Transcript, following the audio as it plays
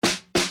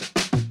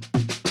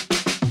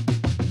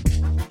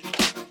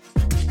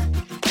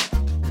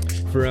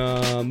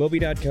From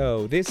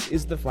Moby.co, this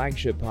is the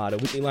Flagship Pod, a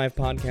weekly live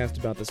podcast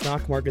about the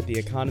stock market, the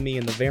economy,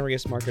 and the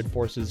various market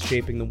forces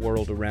shaping the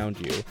world around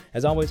you.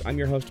 As always, I'm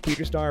your host,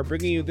 Peter Starr,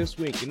 bringing you this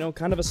week,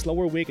 kind of a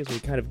slower week as we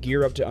kind of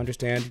gear up to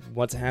understand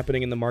what's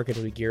happening in the market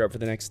as we gear up for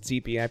the next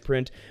CPI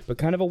print, but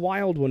kind of a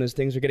wild one as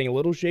things are getting a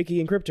little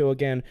shaky in crypto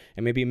again,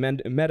 and maybe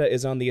Meta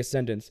is on the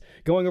ascendance.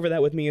 Going over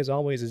that with me, as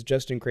always, is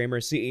Justin Kramer,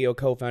 CEO,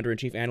 co-founder, and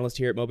chief analyst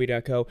here at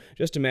Moby.co.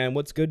 Justin, man,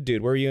 what's good,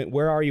 dude?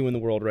 Where are you in the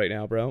world right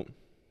now, bro?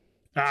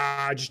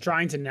 Just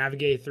trying to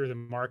navigate through the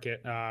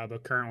market,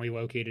 but currently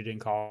located in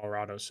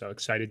Colorado. So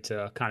excited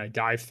to kind of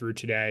dive through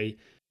today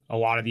a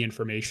lot of the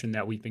information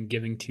that we've been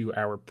giving to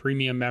our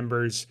premium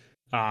members.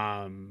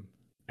 And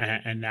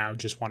now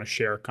just want to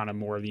share kind of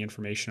more of the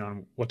information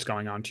on what's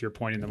going on, to your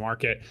point, in the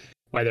market,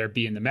 whether it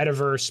be in the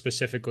metaverse,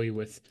 specifically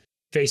with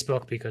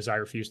Facebook, because I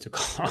refuse to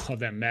call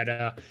them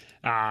Meta,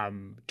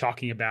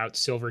 talking about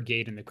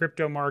Silvergate in the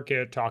crypto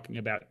market, talking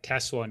about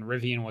Tesla and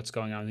Rivian, what's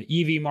going on in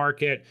the EV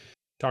market,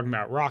 talking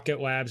about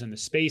Rocket Labs and the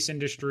space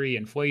industry,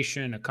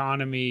 inflation,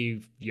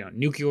 economy,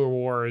 nuclear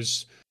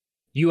wars,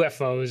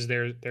 UFOs.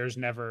 There's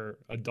never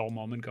a dull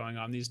moment going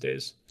on these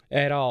days.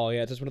 At all,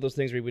 yeah. It's just one of those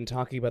things where we've been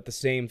talking about the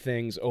same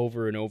things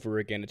over and over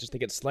again. It just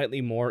gets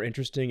slightly more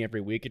interesting every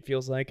week, it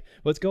feels like.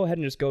 Let's go ahead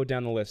and just go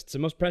down the list. So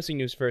most pressing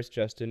news first,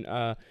 Justin.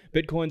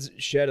 Bitcoin's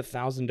shed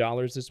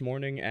 $1,000 this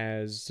morning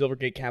as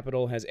Silvergate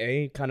Capital has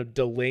A, kind of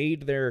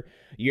delayed their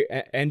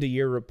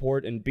end-of-year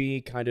report, and B,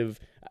 kind of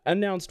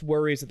announced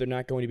worries that they're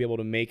not going to be able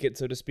to make it,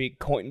 so to speak.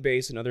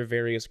 Coinbase and other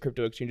various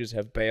crypto exchanges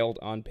have bailed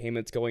on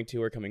payments going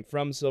to or coming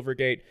from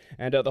Silvergate,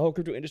 and the whole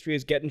crypto industry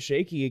is getting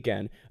shaky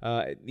again.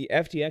 The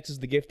FTX is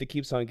the gift that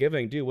keeps on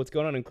giving. Dude, what's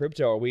going on in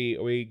crypto? Are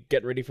we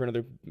getting ready for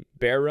another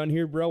bear run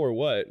here, bro, or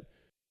what?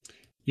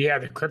 Yeah,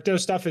 the crypto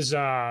stuff is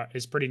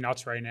pretty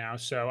nuts right now.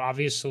 So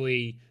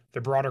obviously the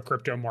broader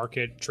crypto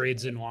market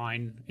trades in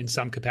line in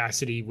some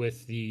capacity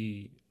with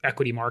the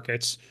equity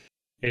markets.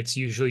 It's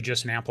usually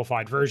just an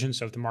amplified version.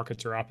 So if the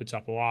markets are up, it's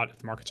up a lot. If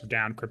the markets are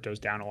down, crypto's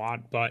down a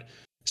lot. But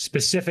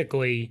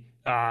specifically,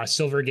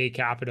 Silvergate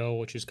Capital,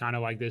 which is kind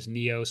of like this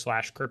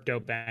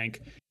neo/crypto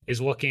bank, is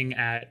looking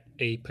at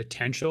a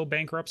potential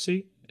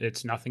bankruptcy.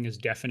 Nothing is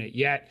definite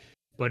yet,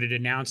 but it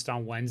announced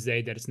on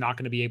Wednesday that it's not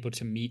going to be able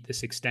to meet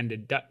this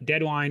extended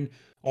deadline,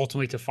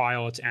 ultimately to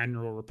file its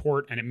annual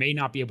report, and it may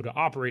not be able to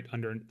operate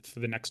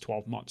for the next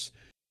 12 months.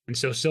 And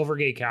so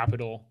Silvergate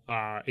Capital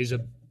is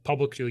a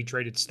publicly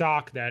traded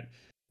stock that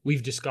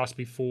we've discussed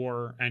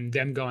before, and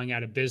them going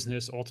out of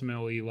business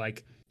ultimately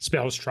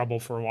spells trouble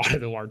for a lot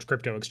of the large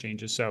crypto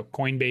exchanges. So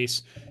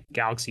Coinbase,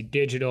 Galaxy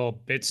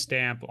Digital,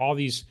 Bitstamp, all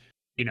these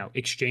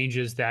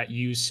exchanges that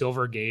use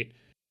Silvergate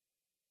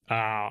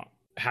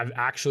have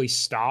actually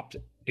stopped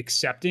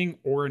accepting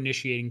or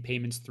initiating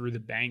payments through the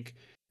bank.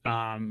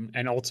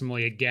 And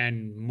ultimately,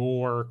 again,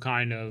 more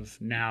kind of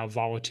now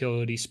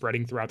volatility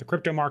spreading throughout the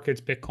crypto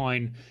markets.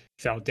 Bitcoin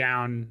fell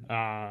down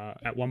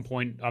at one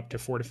point up to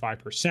 4 to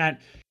 5%.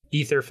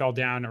 Ether fell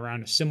down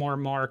around a similar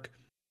mark.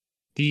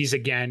 These,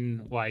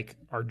 again,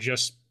 are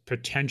just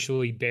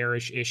potentially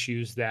bearish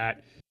issues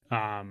that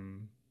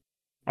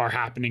are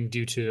happening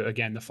due to,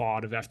 again, the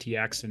fallout of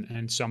FTX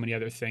and so many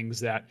other things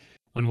that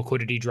when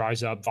liquidity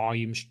dries up,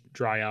 volumes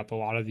dry up, a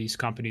lot of these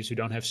companies who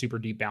don't have super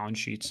deep balance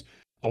sheets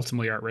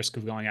ultimately are at risk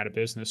of going out of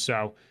business.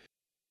 So,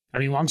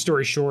 long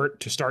story short,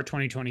 to start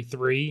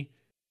 2023,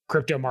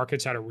 crypto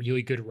markets had a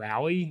really good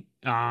rally.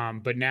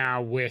 But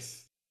now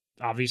with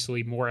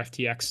obviously more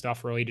FTX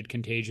stuff, related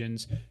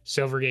contagions,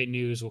 Silvergate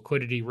news,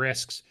 liquidity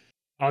risks,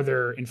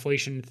 other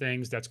inflation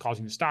things that's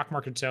causing the stock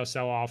market to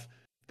sell off.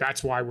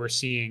 That's why we're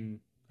seeing,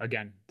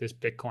 again, this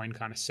Bitcoin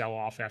kind of sell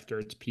off after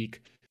its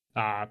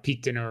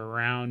peaked in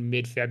around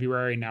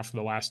mid-February. Now for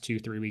the last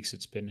 2-3 weeks,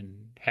 it's been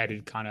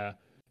headed kind of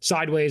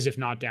sideways, if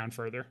not down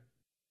further.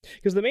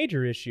 Because the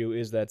major issue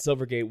is that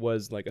Silvergate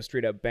was like a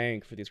straight-up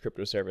bank for these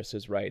crypto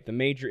services, right? The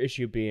major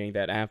issue being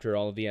that after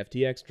all of the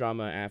FTX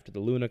drama, after the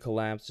Luna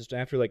collapse, just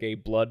after a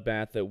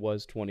bloodbath that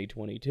was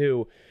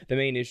 2022, the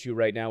main issue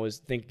right now is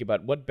thinking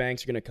about what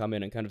banks are going to come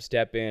in and kind of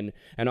step in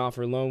and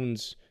offer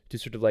loans to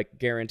sort of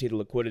guarantee the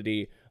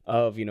liquidity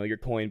of, your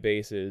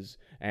Coinbases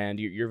and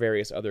your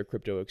various other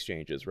crypto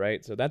exchanges,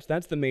 right? So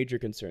that's the major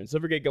concern.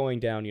 Silvergate going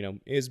down,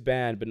 is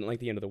bad, but not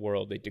the end of the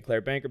world. They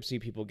declare bankruptcy,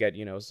 people get,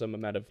 some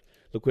amount of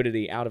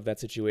liquidity out of that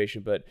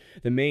situation, but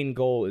the main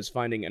goal is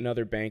finding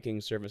another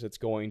banking service that's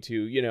going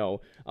to,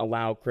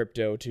 allow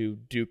crypto to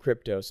do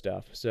crypto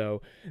stuff.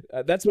 So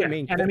that's what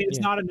main. And it's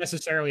not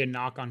necessarily a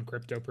knock on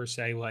crypto per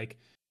se.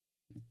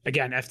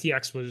 Again,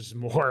 FTX was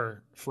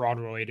more fraud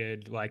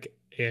related.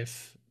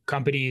 If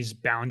companies'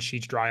 balance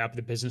sheets dry up,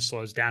 the business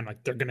slows down,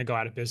 they're going to go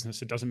out of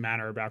business. It doesn't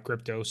matter about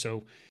crypto.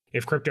 So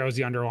if crypto is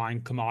the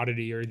underlying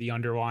commodity or the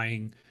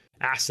underlying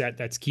asset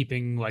that's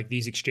keeping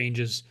these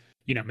exchanges,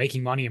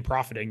 making money and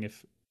profiting,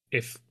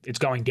 if it's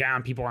going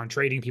down, people aren't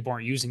trading, people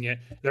aren't using it,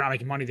 they're not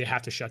making money, they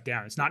have to shut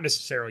down. It's not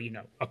necessarily,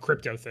 a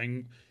crypto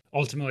thing.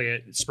 Ultimately,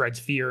 it spreads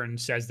fear and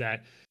says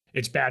that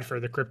it's bad for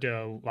the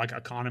crypto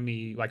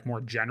economy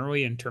more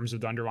generally in terms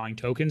of the underlying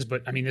tokens.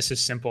 But this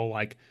is simple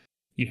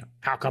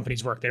how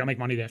companies work. They don't make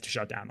money, they have to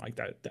shut down like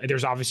that.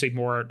 There's obviously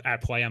more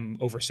at play. I'm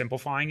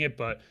oversimplifying it,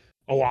 but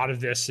a lot of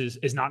this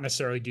is not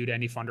necessarily due to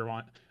any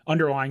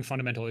underlying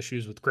fundamental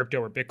issues with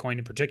crypto or Bitcoin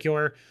in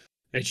particular.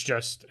 It's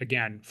just,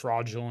 again,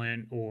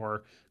 fraudulent,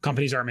 or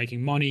companies aren't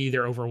making money,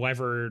 they're over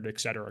levered, et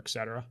cetera, et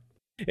cetera.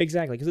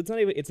 Exactly, because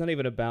it's not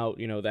even about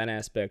that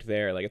aspect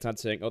there. Like, it's not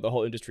saying, oh, the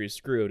whole industry is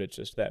screwed. It's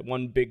just that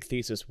one big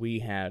thesis we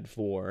had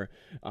for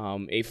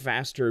a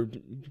faster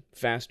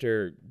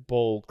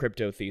bull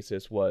crypto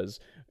thesis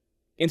was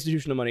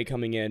institutional money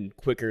coming in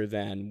quicker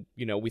than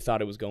we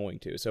thought it was going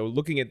to. So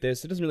looking at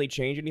this, it doesn't really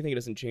change anything. It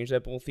doesn't change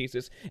that bull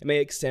thesis. It may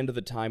extend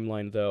the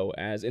timeline, though,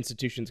 as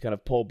institutions kind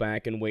of pull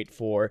back and wait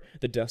for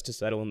the dust to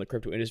settle in the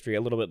crypto industry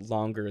a little bit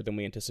longer than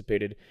we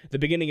anticipated. The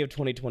beginning of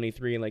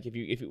 2023, like if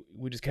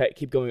we just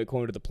keep going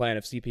according to the plan,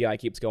 if CPI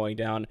keeps going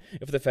down,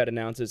 if the Fed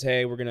announces,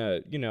 hey, we're gonna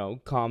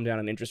calm down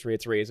on interest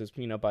rates raises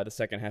by the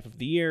second half of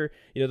the year,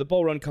 the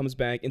bull run comes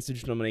back,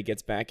 institutional money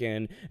gets back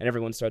in, and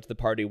everyone starts the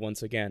party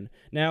once again.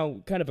 Now,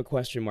 kind of a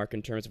question mark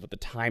in terms of what the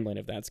timeline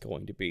of that's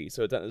going to be.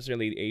 So it's not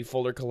necessarily a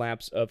fuller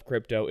collapse of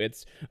crypto.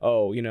 It's,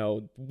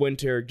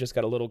 winter just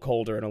got a little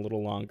colder and a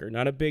little longer.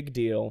 Not a big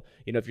deal.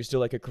 If you're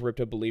still like a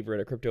crypto believer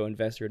and a crypto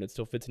investor and it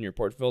still fits in your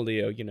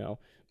portfolio,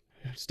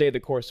 stay the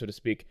course, so to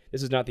speak.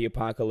 This is not the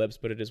apocalypse,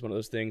 but it is one of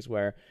those things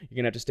where you're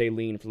gonna have to stay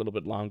lean for a little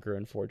bit longer,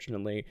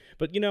 unfortunately.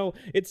 But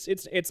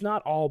it's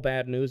not all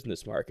bad news in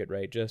this market,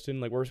 right,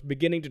 Justin? Like, we're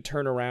beginning to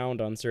turn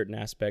around on certain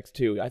aspects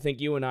too. I think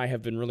you and I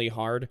have been really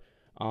hard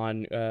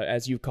on,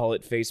 as you call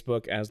it,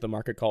 Facebook, as the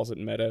market calls it,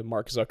 Meta,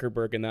 Mark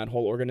Zuckerberg, and that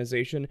whole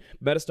organization.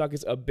 Meta stock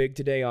is up big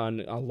today on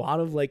a lot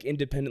of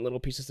independent little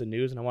pieces of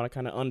news, and I want to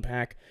kind of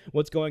unpack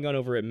what's going on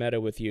over at Meta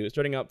with you.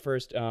 Starting up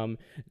first,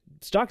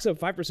 stock's up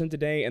 5%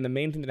 today, and the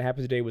main thing that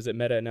happened today was that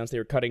Meta announced they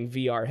were cutting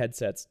VR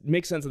headsets.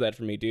 Makes sense of that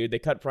for me, dude. They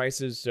cut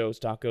prices, so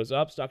stock goes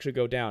up. Stock should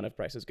go down if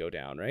prices go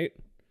down, right?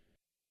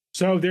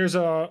 So there's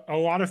a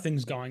lot of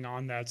things going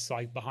on that's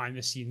behind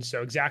the scenes.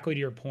 So exactly to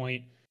your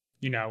point,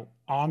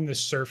 on the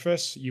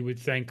surface, you would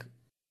think,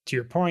 to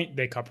your point,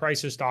 they cut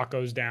prices, stock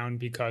goes down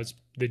because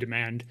the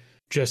demand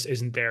just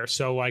isn't there.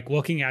 So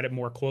looking at it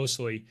more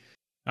closely,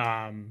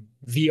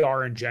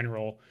 VR in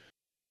general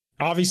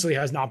obviously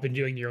has not been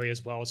doing nearly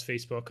as well as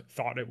Facebook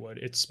thought it would.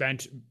 It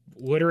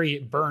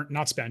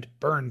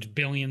burned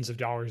billions of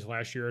dollars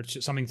last year.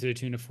 It's something to the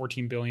tune of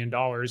 $14 billion.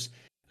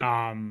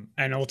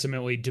 And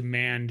ultimately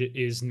demand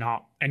is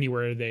not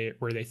anywhere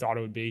where they thought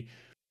it would be.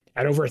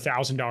 At over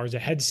 $1,000 a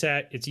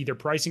headset, it's either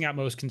pricing out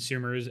most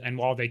consumers, and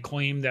while they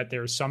claim that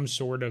there's some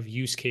sort of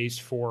use case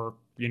for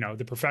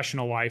the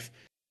professional life,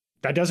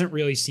 that doesn't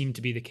really seem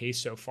to be the case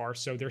so far.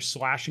 So they're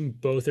slashing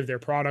both of their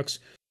products,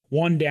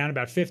 one down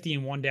about $50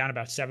 and one down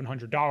about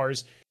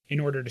 $700 in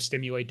order to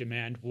stimulate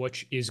demand,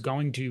 which is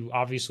going to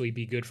obviously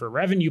be good for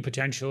revenue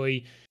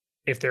potentially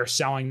if they're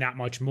selling that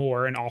much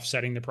more and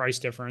offsetting the price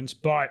difference,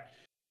 but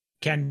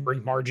can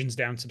bring margins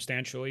down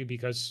substantially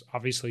because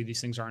obviously these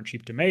things aren't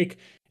cheap to make.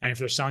 And if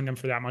they're selling them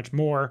for that much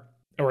more,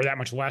 or that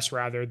much less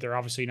rather, they're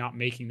obviously not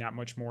making that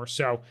much more.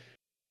 So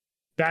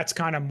that's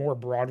kind of more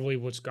broadly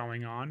what's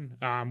going on.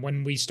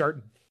 When we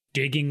start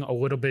digging a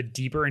little bit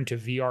deeper into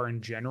VR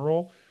in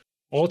general,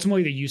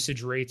 ultimately the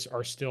usage rates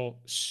are still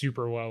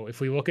super low.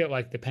 If we look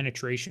at the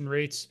penetration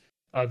rates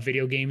of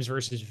video games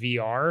versus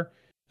VR,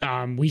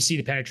 we see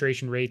the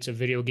penetration rates of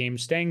video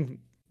games staying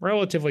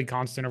relatively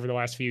constant over the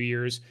last few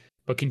years,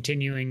 but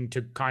continuing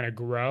to kind of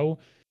grow.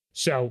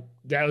 So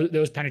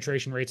those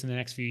penetration rates in the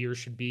next few years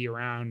should be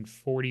around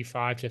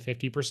 45 to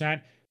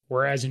 50%.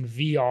 Whereas in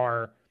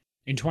VR,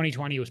 in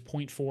 2020, it was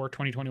 0.4,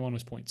 2021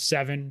 was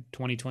 0.7,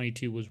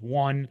 2022 was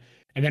 1.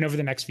 And then over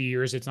the next few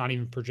years, it's not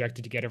even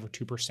projected to get over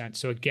 2%.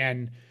 So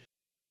again,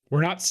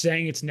 we're not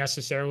saying it's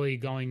necessarily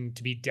going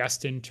to be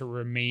destined to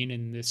remain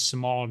in this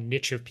small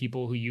niche of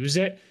people who use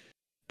it.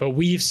 But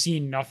we've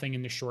seen nothing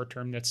in the short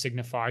term that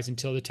signifies,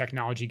 until the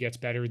technology gets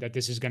better, that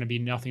this is going to be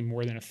nothing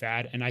more than a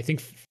fad. And I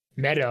think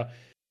Meta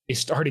is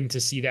starting to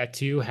see that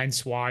too,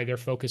 hence why they're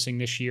focusing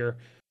this year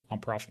on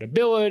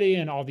profitability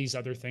and all these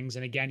other things.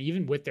 And again,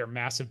 even with their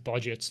massive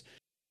budgets,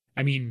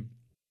 I mean,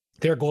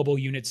 their global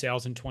unit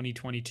sales in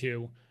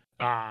 2022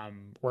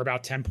 were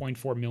about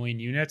 10.4 million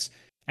units.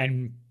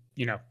 And,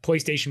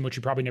 PlayStation, which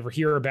you probably never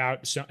hear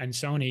about, and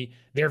Sony,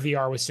 their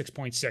VR was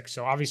 6.6.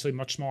 So obviously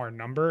much smaller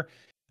number.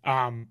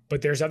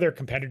 But there's other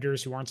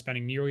competitors who aren't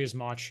spending nearly as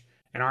much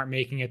and aren't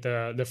making it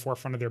the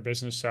forefront of their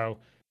business. So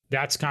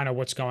that's kind of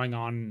what's going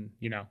on,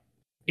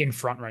 in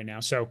front right now.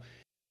 So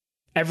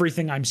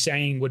everything I'm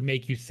saying would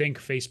make you think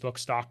Facebook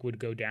stock would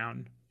go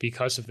down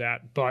because of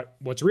that. But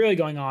what's really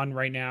going on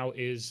right now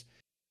is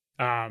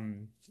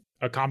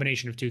a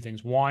combination of two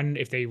things. One,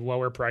 if they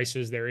lower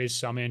prices, there is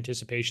some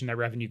anticipation that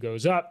revenue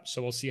goes up.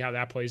 So we'll see how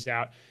that plays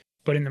out.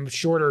 But in the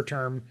shorter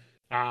term,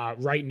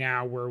 right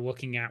now, we're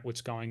looking at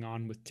what's going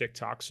on with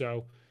TikTok.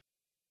 So,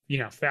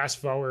 rewind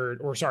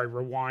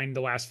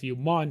the last few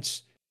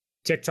months,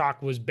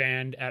 TikTok was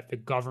banned at the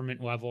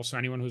government level. So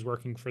anyone who's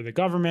working for the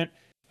government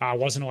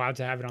wasn't allowed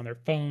to have it on their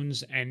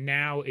phones. And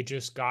now it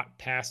just got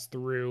passed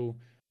through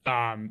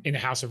in the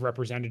House of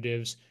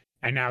Representatives.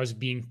 and now is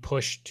being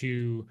pushed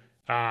to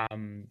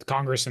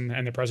Congress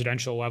and the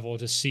presidential level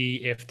to see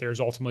if there's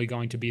ultimately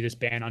going to be this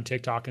ban on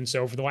TikTok. And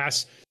so for the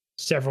last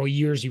several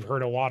years, you've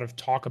heard a lot of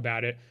talk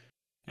about it.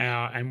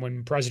 And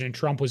when President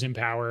Trump was in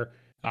power,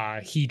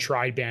 he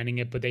tried banning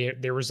it, but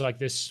there was like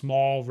this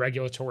small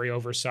regulatory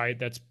oversight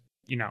that's,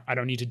 I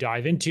don't need to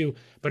dive into,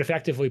 but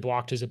effectively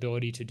blocked his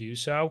ability to do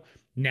so.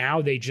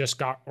 Now they just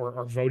got or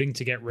are voting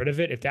to get rid of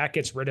it. If that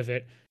gets rid of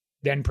it,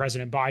 then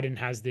President Biden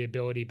has the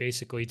ability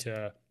basically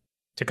to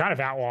kind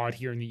of outlaw it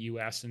here in the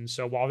US. And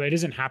so while that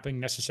isn't happening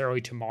necessarily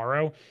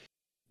tomorrow,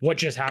 what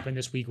just happened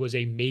this week was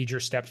a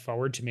major step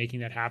forward to making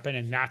that happen.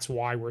 And that's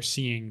why we're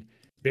seeing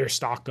their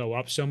stock go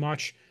up so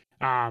much.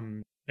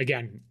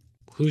 Again,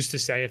 who's to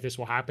say if this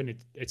will happen?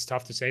 It's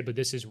tough to say, but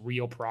this is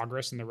real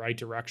progress in the right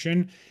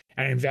direction,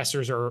 and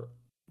investors are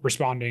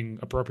responding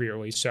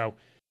appropriately. So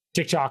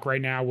TikTok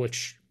right now,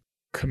 which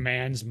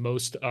commands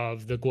most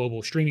of the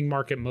global streaming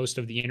market, most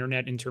of the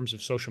internet in terms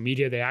of social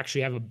media, they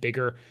actually have a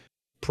bigger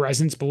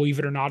presence, believe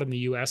it or not, in the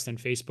US than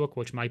Facebook,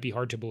 which might be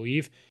hard to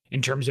believe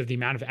in terms of the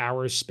amount of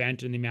hours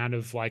spent and the amount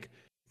of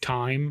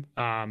time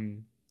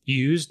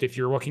used. If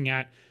you're looking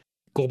at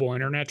global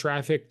internet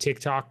traffic,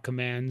 TikTok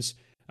commands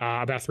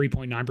about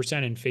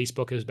 3.9%, and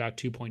Facebook is about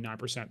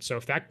 2.9%. So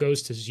if that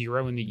goes to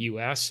zero in the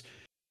US,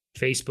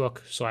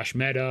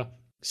 Facebook/Meta,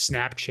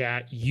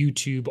 Snapchat,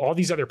 YouTube, all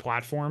these other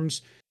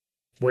platforms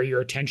where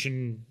your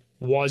attention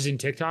was in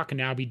TikTok can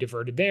now be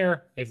diverted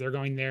there. If they're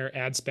going there,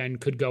 ad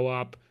spend could go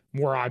up.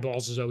 More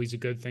eyeballs is always a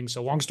good thing.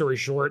 So long story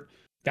short,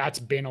 that's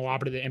been a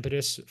lot of the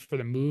impetus for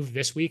the move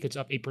this week. It's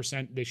up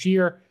 8% this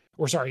year,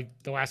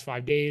 the last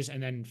 5 days,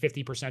 and then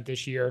 50%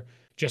 this year,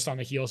 just on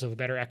the heels of a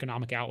better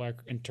economic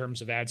outlook in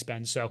terms of ad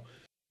spend. So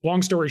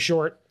long story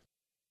short,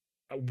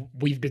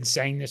 we've been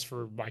saying this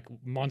for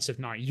months, if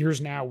not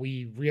years now.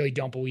 We really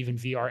don't believe in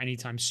VR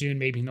anytime soon,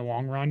 maybe in the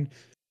long run.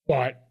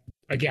 But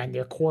again,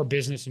 their core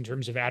business in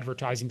terms of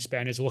advertising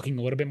spend is looking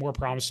a little bit more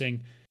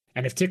promising.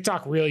 And if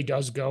TikTok really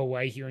does go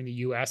away here in the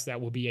US, that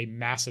will be a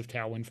massive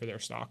tailwind for their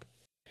stock.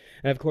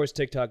 And of course,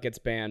 TikTok gets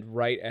banned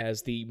right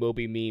as the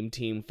Moby Meme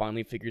team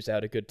finally figures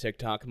out a good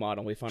TikTok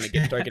model. We finally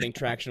start getting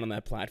traction on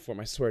that platform.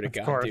 I swear to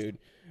God, dude.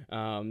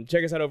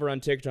 Check us out over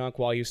on TikTok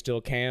while you still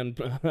can.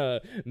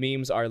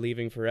 Memes are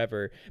leaving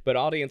forever. But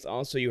audience,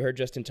 also, you heard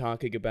Justin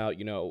talking about,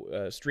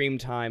 stream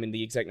time and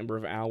the exact number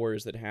of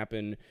hours that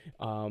happen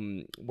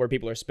where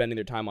people are spending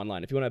their time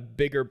online. If you want a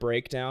bigger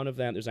breakdown of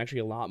that, there's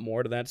actually a lot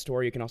more to that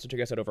story. You can also check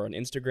us out over on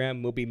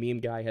Instagram. Moby Meme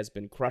Guy has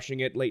been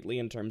crushing it lately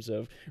in terms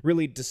of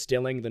really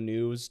distilling the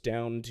news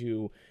down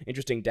to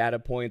interesting data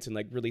points and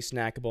really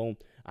snackable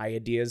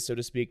ideas, so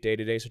to speak, day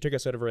to day. So check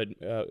us out over at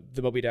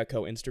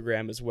themoby.co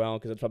Instagram as well,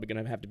 because it's probably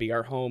going to have to be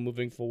our home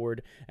moving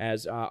forward,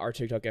 as our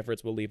TikTok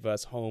efforts will leave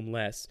us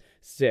homeless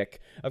sick.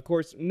 Of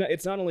course,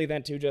 it's not only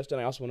that too, Justin.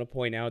 I also want to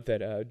point out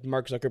that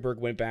Mark Zuckerberg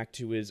went back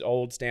to his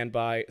old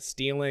standby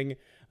stealing.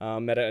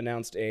 Meta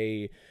announced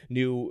a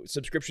new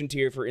subscription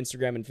tier for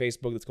Instagram and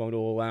Facebook that's going to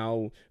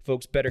allow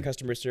folks better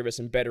customer service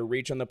and better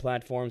reach on the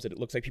platforms that it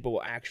looks like people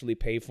will actually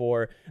pay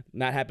for.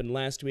 And that happened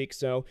last week.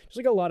 So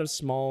just a lot of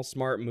small,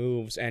 smart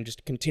moves and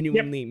just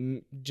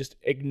continually just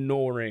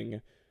ignoring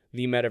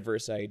the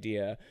metaverse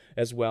idea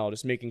as well.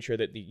 Just making sure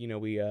that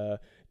we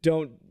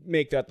don't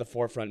make that the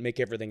forefront, make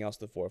everything else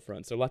the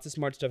forefront. So lots of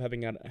smart stuff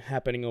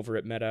happening over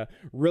at Meta.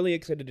 Really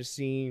excited to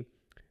see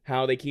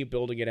how they keep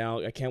building it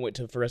out. I can't wait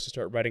for us to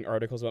start writing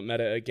articles about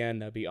Meta again.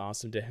 That'd be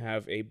awesome to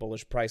have a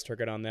bullish price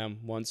target on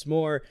them once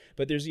more.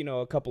 But there's,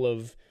 a couple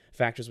of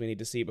factors we need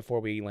to see before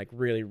we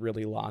really,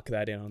 really lock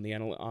that in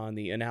on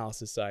the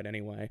analysis side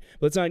anyway.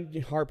 But let's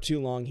not harp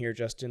too long here,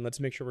 Justin. Let's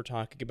make sure we're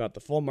talking about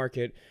the full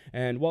market.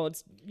 And while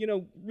it's,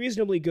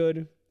 reasonably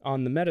good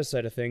on the Meta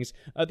side of things,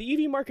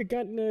 the EV market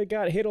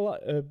got hit a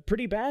lot,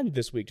 pretty bad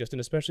this week,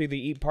 Justin, especially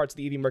the parts of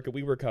the EV market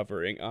we were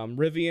covering.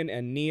 Rivian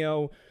and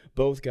NIO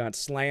both got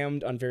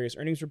slammed on various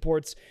earnings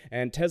reports,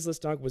 and Tesla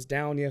stock was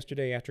down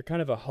yesterday after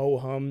kind of a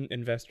ho-hum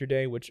investor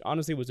day, which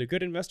honestly was a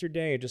good investor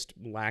day. It just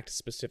lacked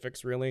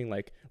specifics, really.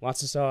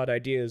 Lots of solid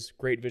ideas,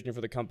 great vision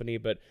for the company,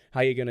 but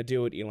how you gonna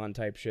do it, Elon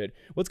type shit.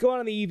 What's going on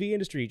in the EV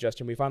industry,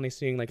 Justin? We finally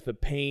seeing the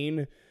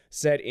pain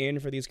set in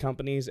for these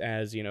companies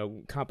as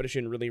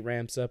competition really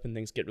ramps up and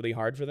things get really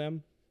hard for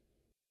them?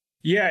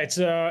 Yeah, it's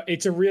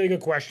a really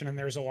good question, and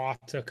there's a lot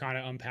to kind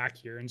of unpack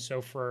here. And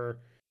so for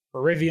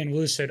Rivian,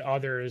 Lucid,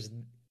 others,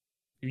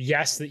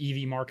 yes, the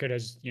EV market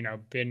has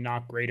been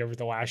not great over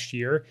the last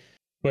year,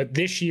 but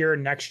this year,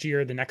 next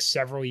year, the next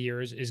several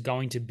years is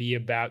going to be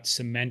about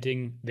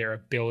cementing their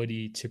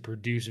ability to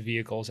produce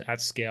vehicles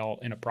at scale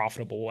in a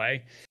profitable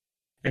way.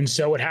 And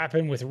so what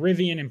happened with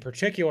Rivian in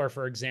particular,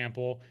 for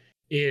example,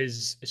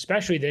 is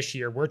especially this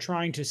year, we're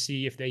trying to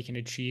see if they can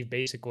achieve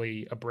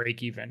basically a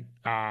break even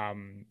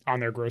on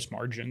their gross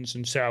margins.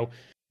 And so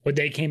what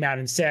they came out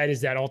and said is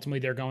that ultimately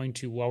they're going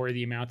to lower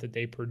the amount that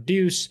they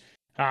produce.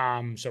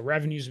 So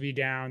revenues will be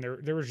down.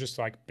 There was just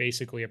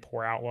basically a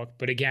poor outlook.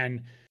 But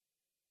again,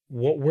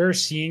 what we're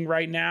seeing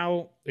right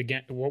now,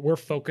 what we're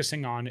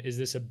focusing on is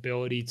this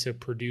ability to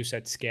produce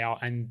at scale.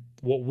 And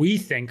what we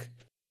think,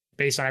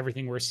 based on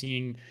everything we're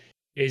seeing,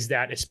 is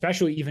that,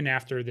 especially even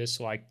after this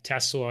like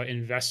Tesla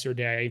Investor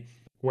Day,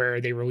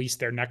 where they released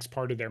their next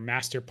part of their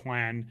master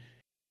plan,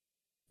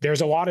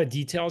 there's a lot of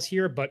details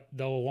here, but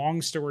the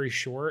long story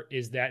short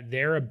is that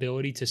their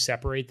ability to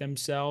separate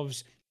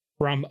themselves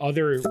from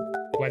other,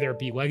 whether it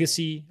be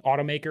legacy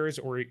automakers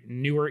or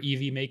newer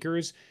EV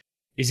makers,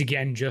 is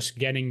again just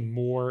getting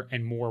more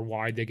and more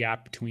wide, the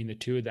gap between the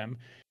two of them.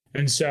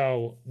 And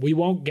so we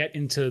won't get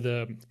into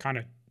the kind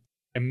of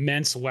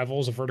immense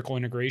levels of vertical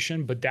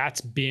integration, but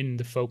that's been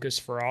the focus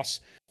for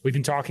us. We've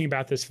been talking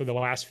about this for the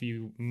last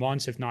few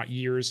months, if not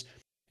years.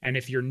 And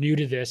if you're new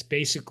to this,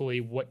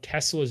 basically what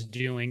Tesla is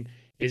doing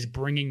is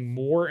bringing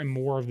more and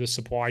more of the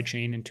supply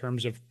chain in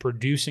terms of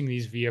producing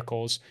these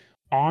vehicles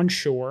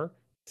onshore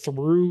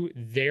through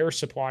their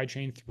supply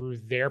chain, through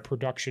their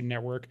production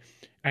network.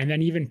 And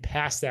then even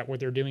past that, what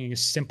they're doing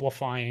is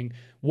simplifying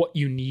what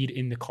you need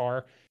in the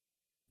car.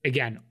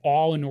 Again,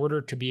 all in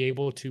order to be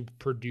able to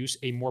produce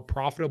a more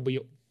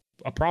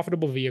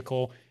profitable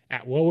vehicle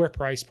at lower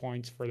price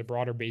points for the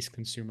broader base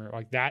consumer.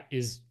 Like that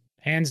is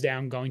hands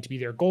down going to be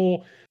their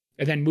goal.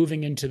 And then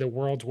moving into the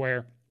world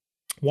where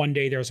one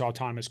day there's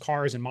autonomous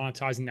cars and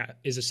monetizing that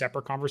is a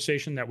separate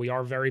conversation that we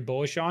are very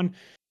bullish on.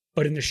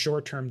 But in the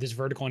short term, this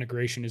vertical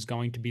integration is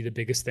going to be the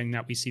biggest thing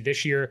that we see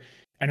this year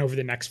and over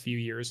the next few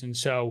years. And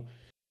so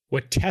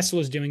what Tesla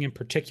is doing in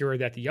particular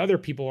that the other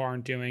people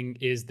aren't doing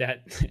is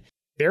that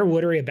they're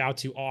literally about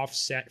to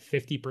offset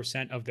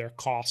 50% of their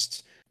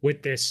costs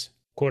with this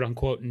quote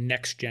unquote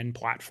next gen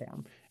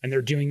platform. And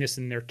they're doing this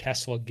in their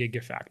Tesla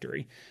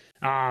Gigafactory.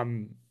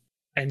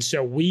 And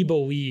so we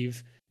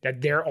believe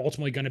that they're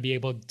ultimately going to be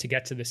able to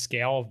get to the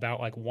scale of about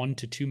like 1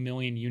 to 2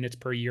 million units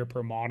per year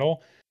per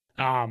model.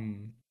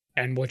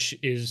 And which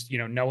is,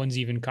 no one's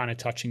even kind of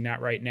touching that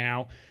right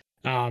now.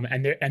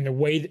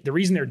 The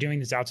reason they're doing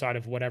this outside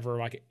of whatever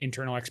like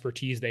internal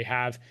expertise they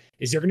have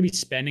is they're going to be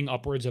spending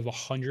upwards of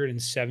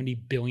 $170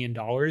 billion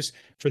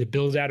for the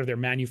build out of their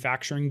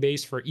manufacturing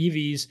base for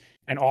EVs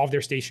and all of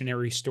their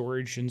stationary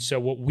storage. And so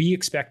what we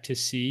expect to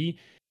see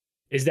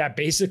is that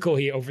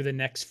basically over the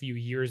next few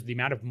years, the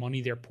amount of money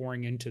they're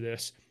pouring into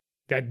this,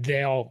 that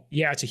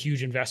it's a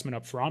huge investment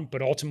up front,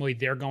 but ultimately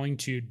they're going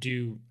to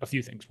do a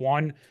few things.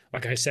 One,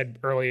 like I said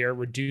earlier,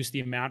 reduce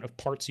the amount of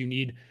parts you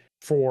need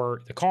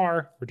for the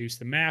car, reduce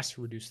the mass,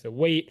 reduce the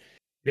weight.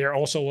 They're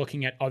also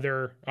looking at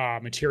other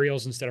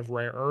materials instead of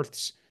rare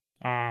earths.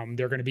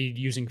 They're going to be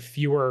using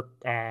fewer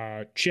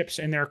chips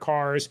in their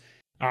cars,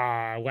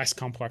 less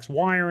complex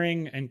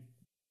wiring, and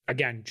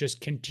again,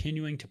 just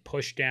continuing to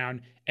push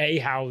down A,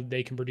 how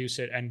they can produce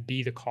it, and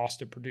B, the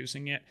cost of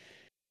producing it.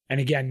 And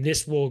again,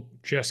 this will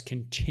just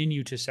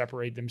continue to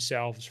separate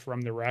themselves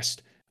from the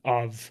rest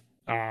of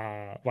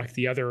like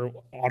the other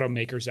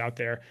automakers out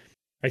there.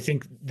 I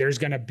think there's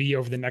going to be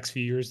over the next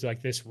few years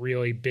like this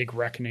really big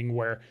reckoning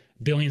where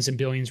billions and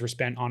billions were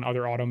spent on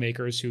other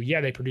automakers who,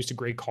 they produced a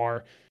great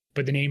car,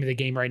 but the name of the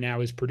game right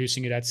now is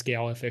producing it at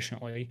scale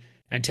efficiently.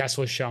 And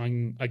Tesla's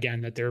showing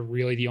again that they're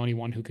really the only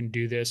one who can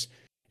do this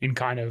in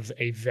kind of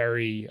a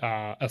very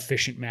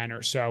efficient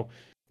manner. So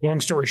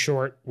long story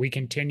short, we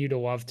continue to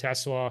love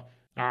Tesla.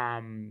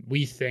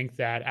 We think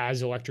that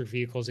as electric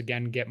vehicles,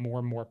 again, get more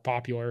and more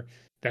popular,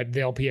 that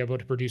they'll be able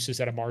to produce this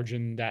at a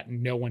margin that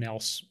no one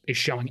else is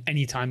showing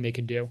anytime they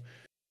can do.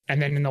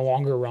 And then in the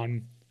longer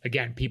run,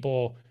 again,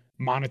 people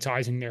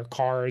monetizing their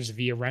cars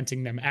via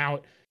renting them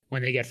out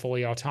when they get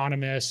fully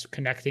autonomous,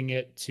 connecting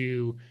it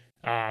to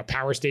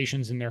power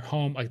stations in their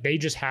home. Like they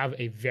just have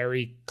a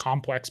very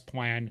complex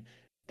plan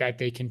that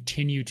they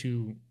continue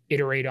to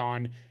iterate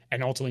on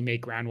and ultimately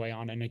make groundway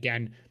on. And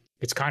again,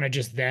 it's kind of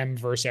just them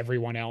versus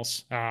everyone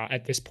else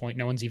at this point.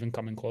 No one's even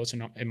coming close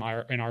in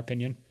our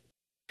opinion.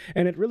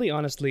 And it really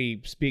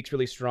honestly speaks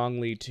really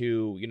strongly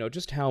to,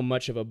 just how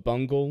much of a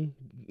bungle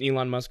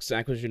Elon Musk's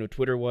acquisition of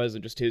Twitter was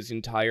and just his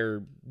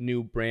entire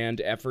new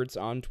brand efforts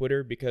on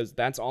Twitter, because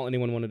that's all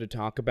anyone wanted to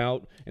talk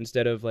about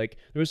instead of there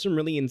was some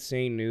really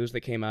insane news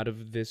that came out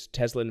of this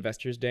Tesla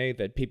Investors Day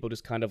that people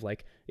just kind of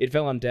it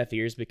fell on deaf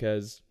ears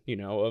because,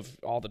 of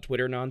all the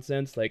Twitter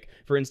nonsense.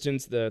 For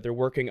instance, they're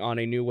working on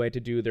a new way to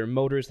do their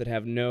motors that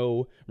have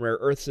no rare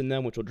earths in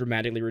them, which will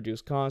dramatically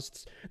reduce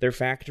costs. Their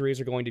factories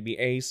are going to be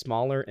A,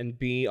 smaller, and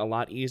B, a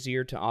lot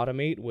easier to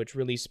automate, which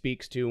really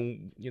speaks to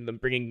them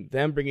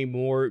bringing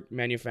more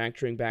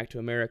manufacturing back to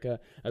America,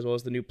 as well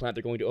as the new plant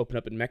they're going to open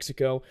up in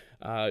Mexico.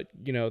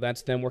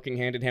 That's them working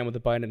hand in hand with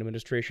the Biden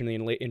administration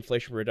and the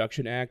Inflation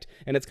Reduction Act.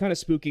 And it's kind of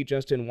spooky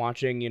just in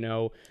watching,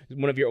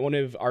 one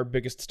of our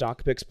biggest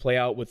stock picks play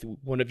out with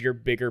one of your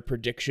bigger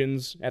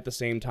predictions at the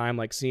same time,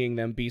 seeing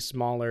them be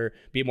smaller,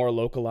 be more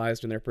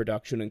localized in their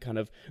production, and kind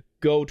of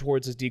go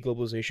towards this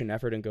deglobalization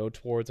effort and go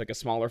towards a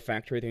smaller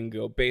factory that can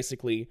go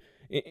basically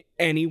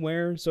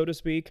anywhere, so to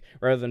speak,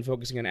 rather than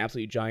focusing on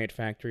absolutely giant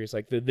factories.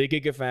 The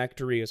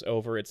Gigafactory is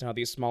over. It's now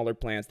these smaller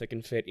plants that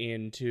can fit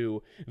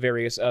into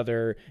various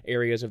other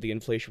areas of the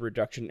Inflation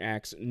Reduction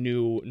Act's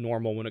new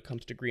normal when it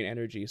comes to green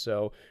energy.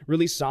 So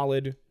really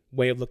solid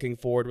way of looking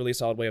forward, really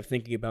solid way of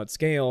thinking about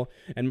scale,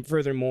 and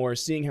furthermore,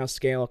 seeing how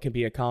scale can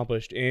be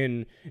accomplished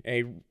in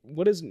a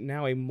what is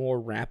now a more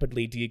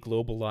rapidly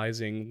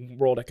deglobalizing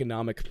world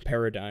economic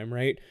paradigm,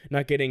 right?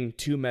 Not getting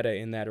too meta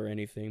in that or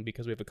anything,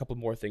 because we have a couple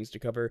more things to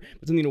cover,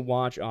 but something to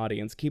watch,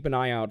 audience. Keep an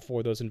eye out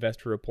for those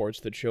investor reports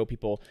that show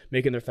people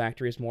making their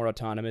factories more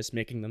autonomous,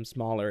 making them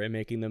smaller, and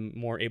making them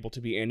more able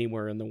to be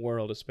anywhere in the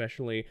world,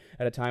 especially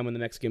at a time when the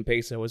Mexican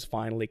peso is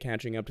finally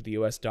catching up to the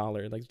US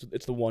dollar. Like,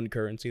 it's the one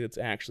currency that's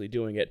actually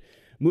doing it.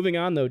 Moving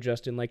on, though,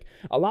 Justin, like,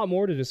 a lot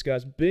more to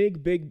discuss.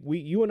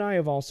 You and I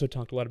have also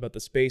talked a lot about the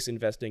space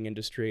investing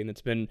industry, and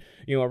it's been,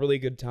 a really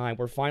good time.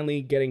 We're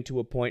finally getting to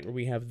a point where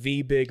we have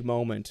the big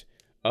moment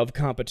of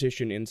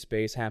competition in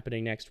space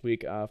happening next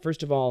week.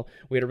 First of all,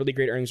 we had a really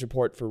great earnings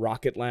report for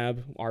Rocket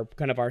Lab, our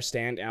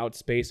standout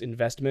space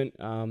investment.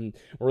 We're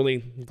really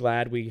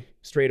glad we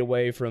strayed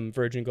away from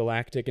Virgin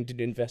Galactic and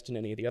didn't invest in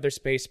any of the other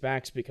space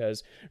SPACs,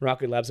 because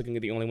Rocket Lab's looking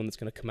at the only one that's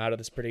going to come out of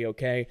this pretty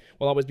okay.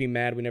 We'll always be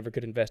mad we never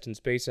could invest in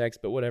SpaceX,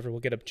 but whatever. We'll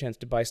get a chance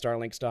to buy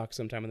Starlink stock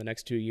sometime in the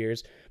next 2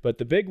 years. But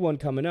the big one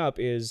coming up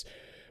is,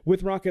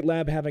 with Rocket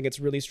Lab having its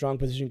really strong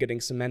position getting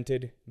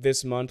cemented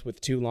this month, with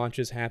 2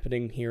 launches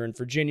happening here in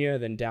Virginia,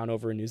 then down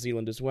over in New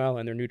Zealand as well,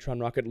 and their Neutron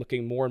rocket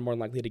looking more and more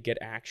likely to get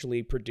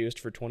actually produced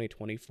for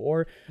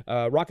 2024.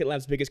 Rocket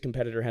Lab's biggest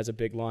competitor has a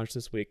big launch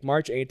this week.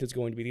 March 8th is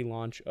going to be the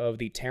launch of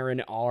the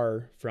Terran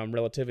R from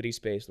Relativity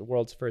Space, the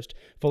world's first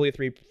fully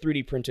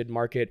 3D printed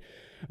market.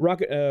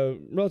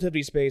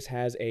 Relativity Space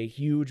has a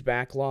huge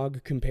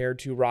backlog compared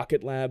to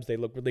Rocket Labs. They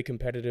look really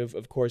competitive,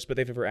 of course, but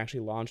they've never actually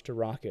launched a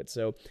rocket.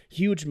 So,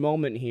 huge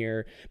moment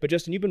here. But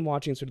Justin, you've been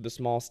watching sort of the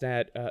small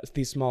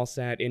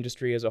sat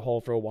industry as a whole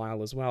for a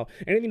while as well.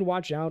 Anything to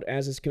watch out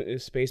as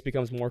this space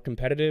becomes more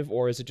competitive,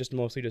 or is it just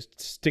mostly just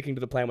sticking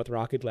to the plan with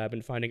Rocket Lab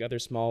and finding other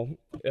small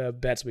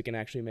bets we can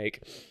actually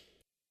make?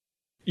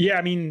 Yeah,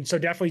 I mean, so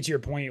definitely to your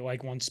point,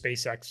 like once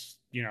SpaceX,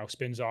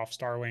 spins off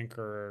Starlink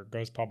or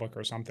goes public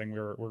or something,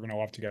 we're gonna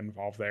love to get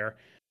involved there.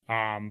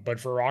 But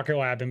for Rocket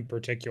Lab in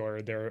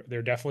particular,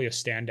 they're definitely a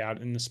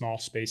standout in the small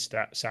space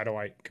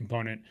satellite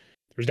component.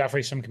 There's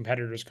definitely some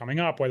competitors coming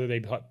up, whether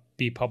they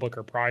be public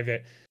or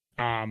private.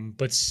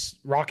 But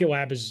Rocket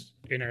Lab is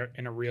in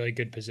a really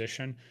good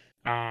position,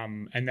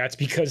 and that's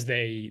because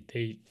they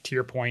to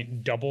your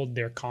point doubled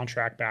their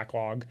contract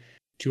backlog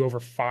to over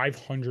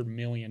 $500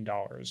 million,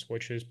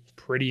 which is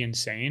pretty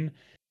insane.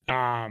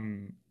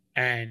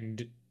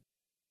 And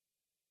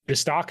the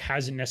stock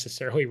hasn't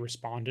necessarily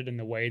responded in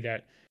the way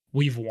that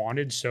we've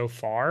wanted so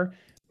far,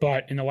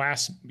 but in the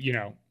last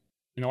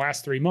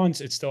 3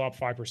 months, it's still up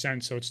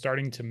 5%. So it's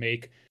starting to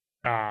make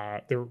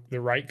the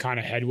right kind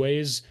of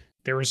headways.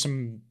 There were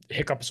some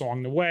hiccups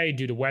along the way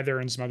due to weather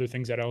and some other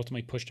things that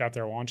ultimately pushed out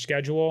their launch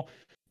schedule.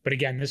 But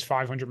again, this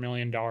 $500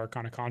 million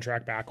kind of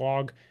contract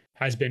backlog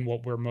has been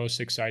what we're most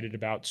excited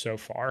about so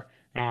far.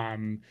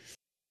 And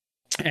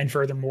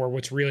furthermore,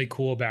 what's really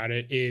cool about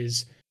it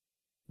is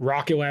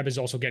Rocket Lab is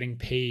also getting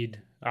paid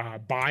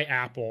by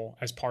Apple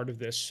as part of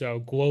this.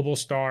 So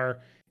Globalstar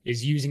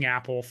is using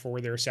Apple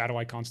for their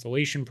satellite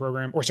constellation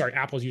program,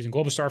 Apple's using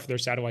Globalstar for their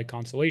satellite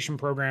constellation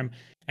program,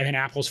 and then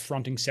Apple's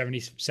fronting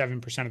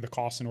 77% of the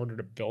costs in order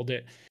to build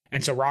it.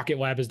 And so Rocket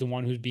Lab is the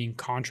one who's being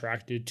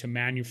contracted to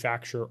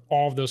manufacture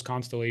all of those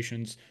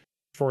constellations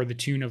for the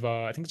tune of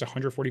I think it's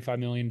 $145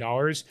 million.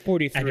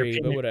 43,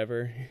 but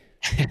whatever.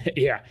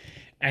 Yeah,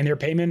 and their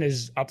payment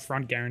is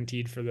upfront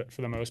guaranteed for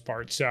the most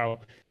part. So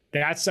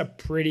that's a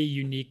pretty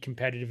unique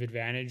competitive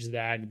advantage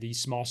that these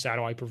small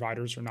satellite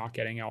providers are not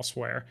getting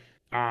elsewhere.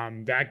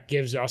 That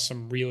gives us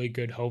some really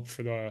good hope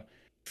for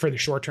the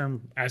short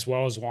term as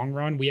well as long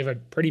run. We have a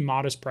pretty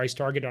modest price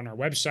target on our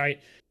website.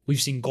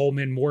 We've seen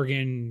Goldman,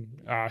 Morgan,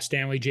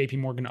 Stanley, JP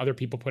Morgan, other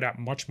people put out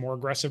much more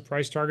aggressive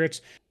price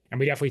targets, and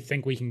we definitely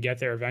think we can get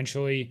there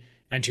eventually.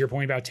 And to your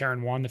point about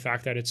Terran 1, the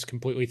fact that it's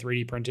completely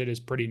 3D printed is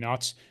pretty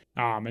nuts.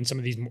 And some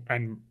of these,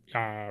 and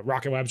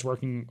Rocket Lab's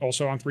working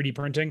also on 3D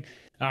printing.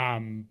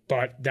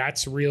 But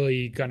that's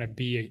really going to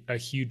be a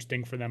huge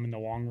thing for them in the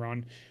long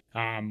run.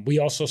 We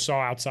also saw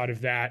outside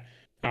of that,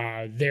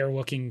 they're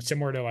looking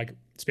similar to like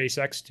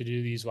SpaceX to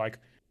do these like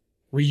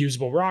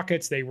reusable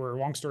rockets. They were,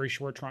 long story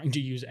short, trying to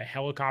use a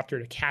helicopter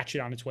to catch it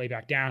on its way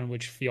back down,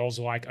 which feels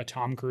like a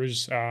Tom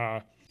Cruise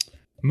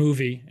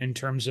movie in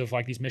terms of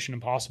like these Mission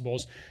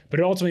Impossibles, but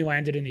it ultimately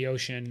landed in the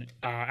ocean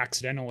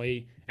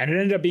accidentally, and it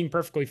ended up being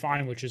perfectly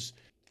fine, which is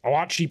a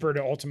lot cheaper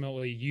to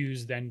ultimately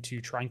use than to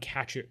try and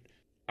catch it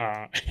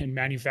and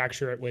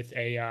manufacture it with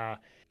a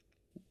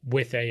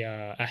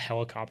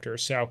helicopter.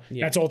 So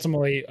yeah, that's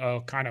ultimately a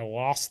kind of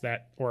loss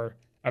or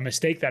a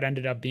mistake that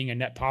ended up being a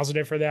net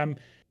positive for them.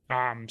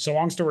 So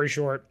long story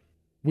short,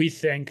 we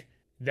think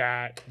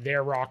that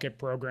their rocket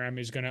program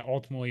is going to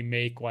ultimately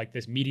make like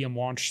this medium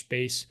launch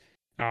space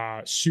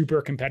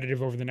super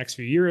competitive over the next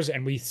few years,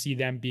 and we see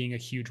them being a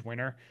huge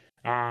winner.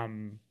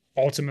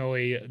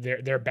 Ultimately,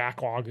 their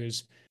backlog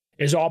is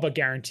all but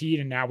guaranteed,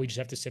 and now we just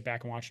have to sit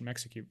back and watch them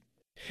execute.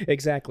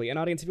 Exactly. And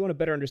audience, if you want a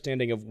better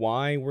understanding of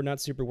why we're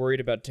not super worried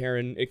about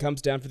Terran, it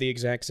comes down for the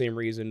exact same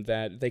reason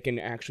that they can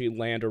actually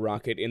land a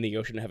rocket in the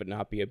ocean and have it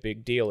not be a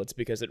big deal. It's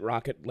because that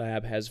Rocket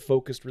Lab has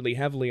focused really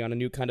heavily on a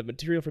new kind of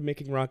material for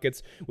making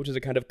rockets, which is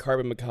a kind of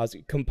carbon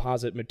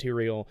composite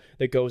material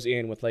that goes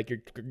in with like your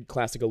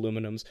classic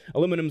aluminums.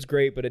 Aluminum's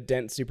great, but it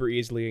dents super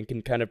easily and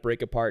can kind of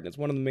break apart. And it's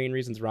one of the main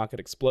reasons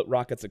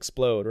rockets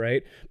explode,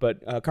 right?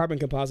 But carbon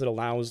composite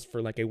allows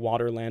for like a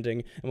water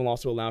landing and will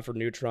also allow for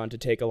Neutron to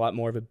take a lot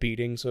more of a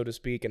beating, so to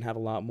speak, and have a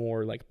lot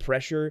more like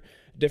pressure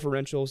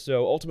differential.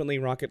 So ultimately,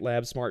 Rocket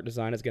Lab's smart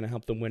design is going to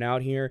help them win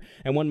out here.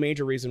 And one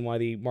major reason why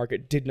the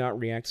market did not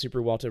react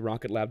super well to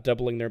Rocket Lab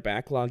doubling their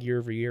backlog year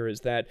over year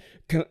is that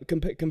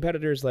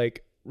competitors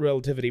like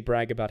Relativity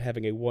brag about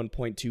having a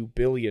 $1.2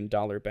 billion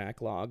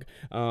backlog.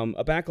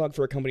 A backlog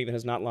for a company that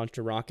has not launched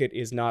a rocket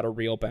is not a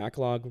real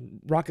backlog.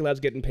 Rocket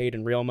Lab's getting paid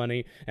in real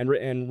money,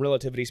 and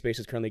Relativity Space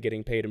is currently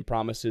getting paid in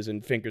promises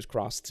and fingers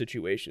crossed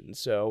situations.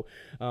 So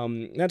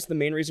that's the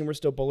main reason we're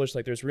still bullish.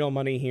 Like, there's real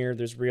money here,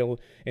 there's real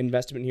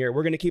investment here.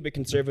 We're going to keep it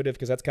conservative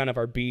because that's kind of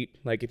our beat.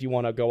 Like, if you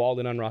want to go all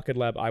in on Rocket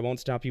Lab, I won't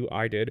stop you.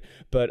 I did.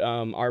 But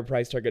our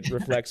price target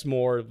reflects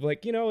more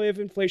like, if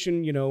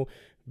inflation,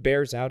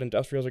 bears out,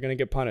 industrials are going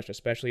to get punished,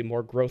 especially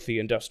more growthy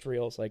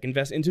industrials. Like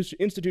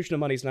institutional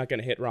money is not going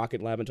to hit Rocket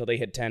Lab until they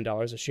hit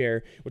 $10 a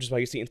share, which is why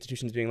you see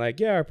institutions being like,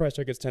 yeah, our price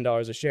target's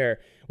 $10 a share.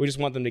 We just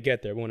want them to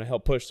get there. We want to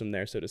help push them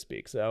there, so to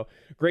speak. So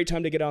great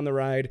time to get on the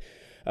ride.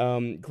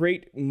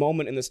 Great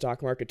moment in the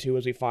stock market too,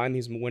 as we find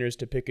these winners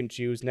to pick and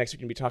choose. Next, we're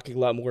going to be talking a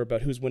lot more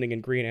about who's winning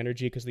in green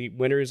energy, because the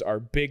winners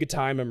are big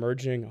time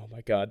emerging. Oh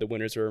my God, the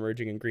winners are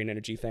emerging in green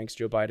energy. Thanks,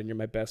 Joe Biden. You're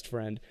my best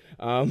friend.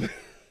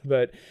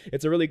 But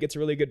it's a really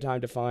good time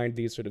to find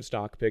these sort of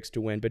stock picks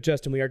to win. But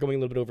Justin, we are going a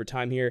little bit over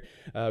time here.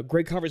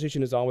 Great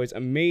conversation as always.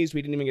 Amazed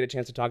we didn't even get a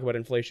chance to talk about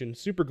inflation.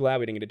 Super glad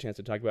we didn't get a chance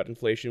to talk about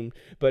inflation.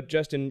 But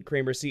Justin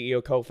Kramer,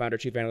 CEO, co-founder,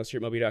 chief analyst here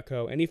at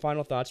Moby.co. Any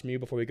final thoughts from you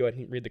before we go ahead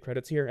and read the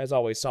credits here? As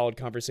always, solid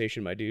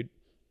conversation, my dude.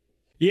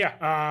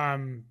 Yeah.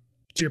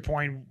 To your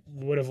point,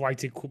 would have liked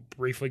to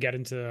briefly get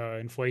into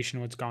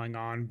inflation, what's going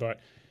on, but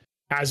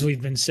as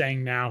we've been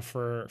saying now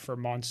for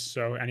months,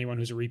 so anyone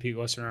who's a repeat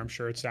listener, I'm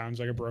sure it sounds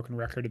like a broken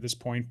record at this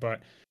point,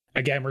 but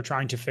again, we're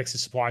trying to fix the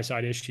supply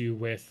side issue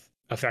with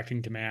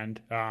affecting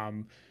demand.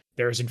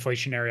 There's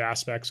inflationary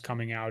aspects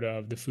coming out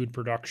of the food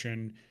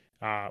production,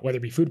 whether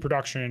it be food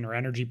production or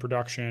energy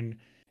production.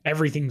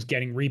 Everything's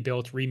getting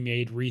rebuilt,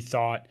 remade,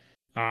 rethought.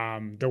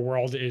 The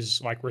world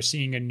is like, we're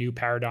seeing a new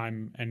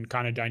paradigm and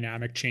kind of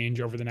dynamic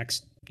change over the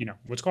next,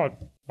 let's call it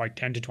like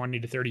 10 to 20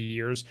 to 30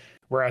 years,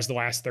 whereas the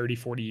last 30,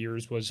 40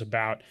 years was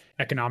about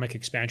economic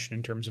expansion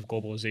in terms of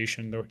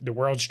globalization. The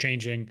world's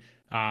changing.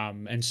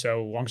 And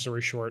so long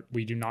story short,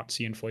 we do not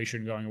see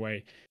inflation going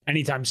away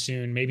anytime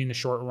soon. Maybe in the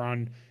short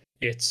run,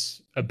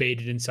 it's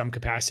abated in some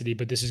capacity,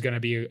 but this is going to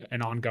be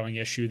an ongoing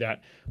issue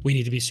that we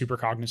need to be super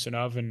cognizant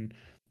of. And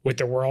with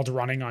the world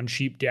running on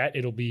cheap debt,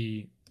 it'll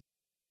be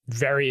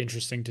very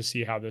interesting to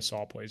see how this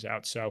all plays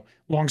out. So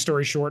long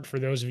story short, for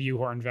those of you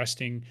who are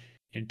investing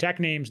in tech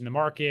names in the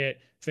market,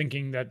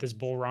 thinking that this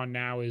bull run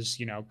now is,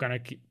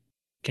 going to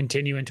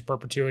continue into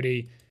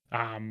perpetuity,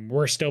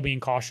 we're still being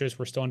cautious.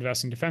 We're still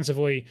investing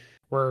defensively.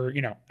 We're,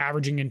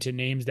 averaging into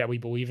names that we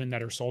believe in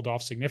that are sold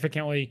off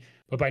significantly,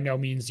 but by no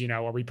means,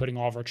 are we putting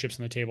all of our chips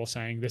on the table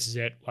saying this is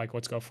it, like,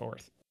 let's go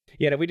forth.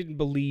 Yeah, if we didn't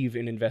believe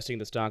in investing in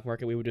the stock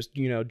market, we would just,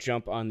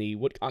 jump on the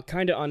what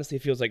kind of honestly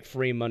feels like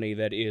free money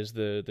that is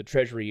the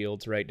treasury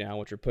yields right now,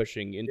 which are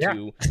pushing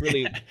into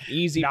really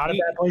easy. Not a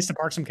bad place to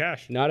park some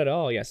cash. Not at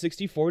all. Yeah,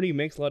 60-40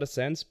 makes a lot of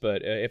sense,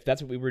 but if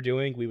that's what we were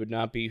doing, we would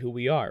not be who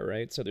we are,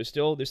 right? So there's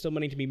still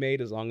money to be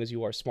made as long as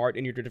you are smart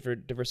in your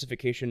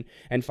diversification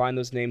and find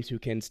those names who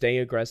can stay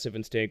aggressive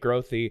and stay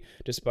growthy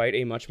despite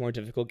a much more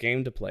difficult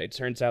game to play. It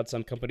turns out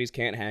some companies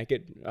can't hack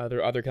it,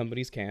 other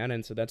companies can,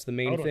 and so that's the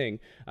main thing.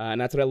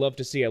 And that's what I love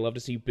to see. I love to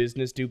see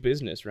business do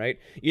business, right?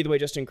 Either way,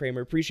 Justin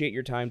Kramer, appreciate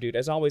your time, dude.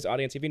 As always,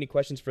 audience, if you have any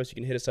questions for us, you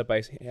can hit us up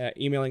by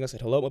emailing us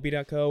at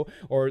hello@moby.co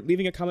or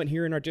leaving a comment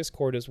here in our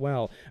Discord as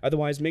well.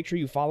 Otherwise, make sure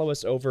you follow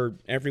us over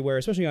everywhere,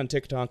 especially on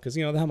TikTok, because,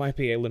 that might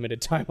be a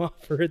limited time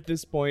offer at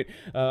this point.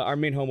 Our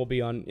main home will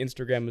be on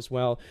Instagram as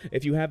well.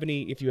 If you have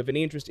any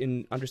interest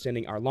in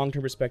understanding our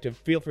long-term perspective,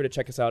 feel free to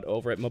check us out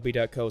over at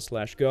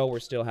moby.co/go. We're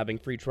still having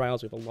free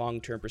trials. We have a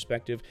long-term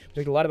perspective. We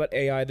talked a lot about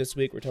AI this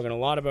week. We're talking a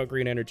lot about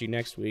green energy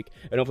next week,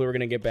 and hopefully we're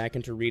going to get back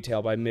into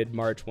retail by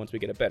mid-March once we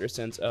get a better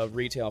sense of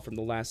retail from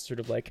the last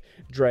sort of like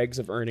dregs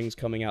of earnings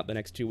coming out the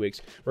next 2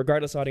 weeks.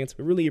 Regardless, audience,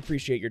 we really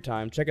appreciate your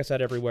time. Check us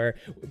out everywhere.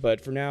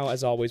 But for now,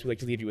 as always, we like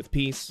to leave you with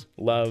peace,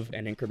 love,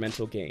 and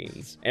incremental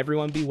gains.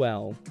 Everyone be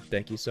well.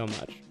 Thank you so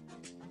much.